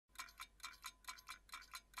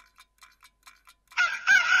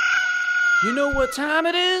You know what time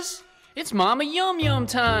it is? It's Mama Yum Yum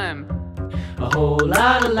time. A whole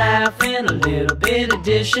lot of laughing, a little bit of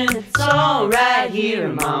dishing. It's all right here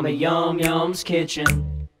in Mama Yum Yum's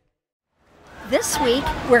kitchen. This week,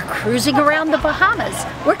 we're cruising around the Bahamas.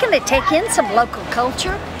 We're going to take in some local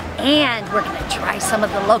culture, and we're going to try some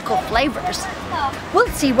of the local flavors. We'll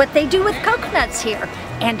see what they do with coconuts here.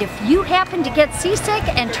 And if you happen to get seasick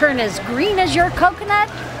and turn as green as your coconut,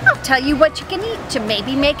 I'll tell you what you can eat to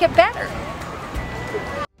maybe make it better.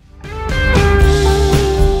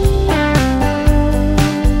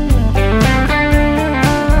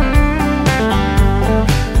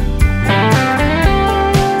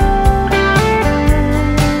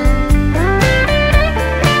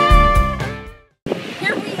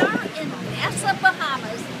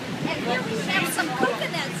 Bahamas, and here we have some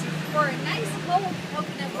coconuts for a nice cold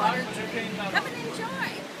coconut water drink. Come and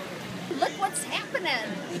enjoy. Look what's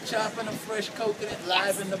happening. We're chopping a fresh coconut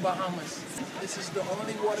live in the Bahamas. This is the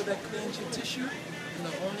only water that cleans your tissue and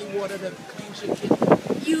the only water that cleans your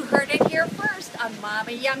kidney. You heard it here first on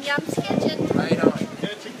Mama Yum Yum's kitchen. Right on.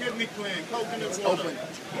 Get your kidney clean. Coconut water. Open.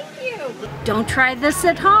 Thank you. Don't try this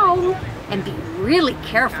at home, and be really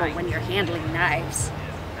careful when you're handling knives.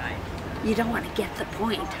 You don't want to get the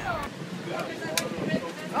point.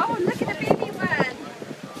 Oh, look at the baby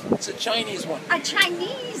one. It's a Chinese one. A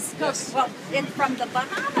Chinese? Yes. Well, it's from the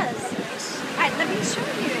Bahamas. All right, let me show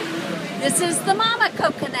you. This is the mama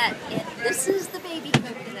coconut, and this is the baby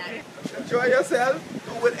coconut. Enjoy yourself.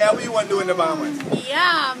 Do whatever you want to do in the Bahamas.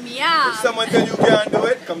 Yum, yum. If someone tells you can't do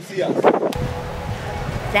it, come see us.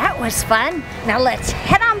 That was fun. Now let's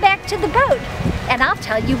head on back to the boat, and I'll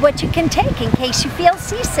tell you what you can take in case you feel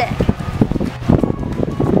seasick.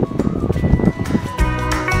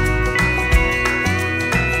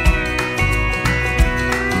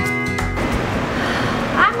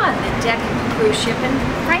 Deck of the cruise ship, and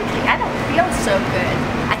frankly, I don't feel so good.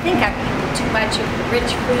 I think I've eaten too much of the rich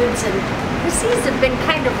foods, and the seas have been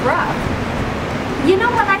kind of rough. You know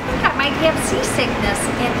what? I think I might have seasickness,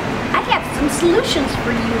 and I have some solutions for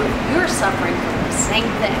you if you're suffering from the same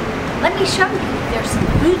thing. Let me show you. There's some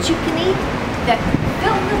foods you can eat that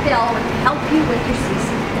fill the bill and help you with your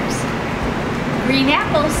seasickness. Green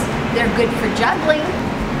apples, they're good for juggling.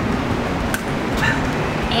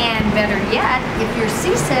 And better yet, if you're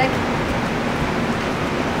seasick,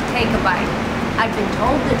 take a bite. I've been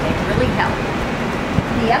told that they really help.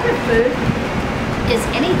 The other food is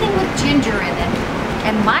anything with ginger in it,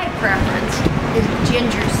 and my preference is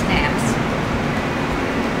ginger snaps.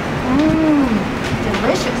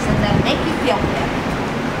 Delicious, and they'll make you feel better.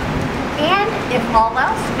 And if all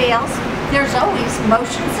else fails, there's always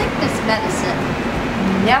motion sickness medicine.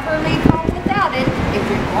 Never leave home without it if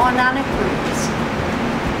you're going on a cruise.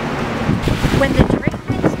 When the drink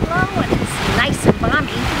winds blow and it's nice and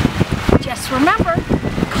balmy, just remember,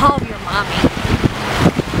 call your mommy.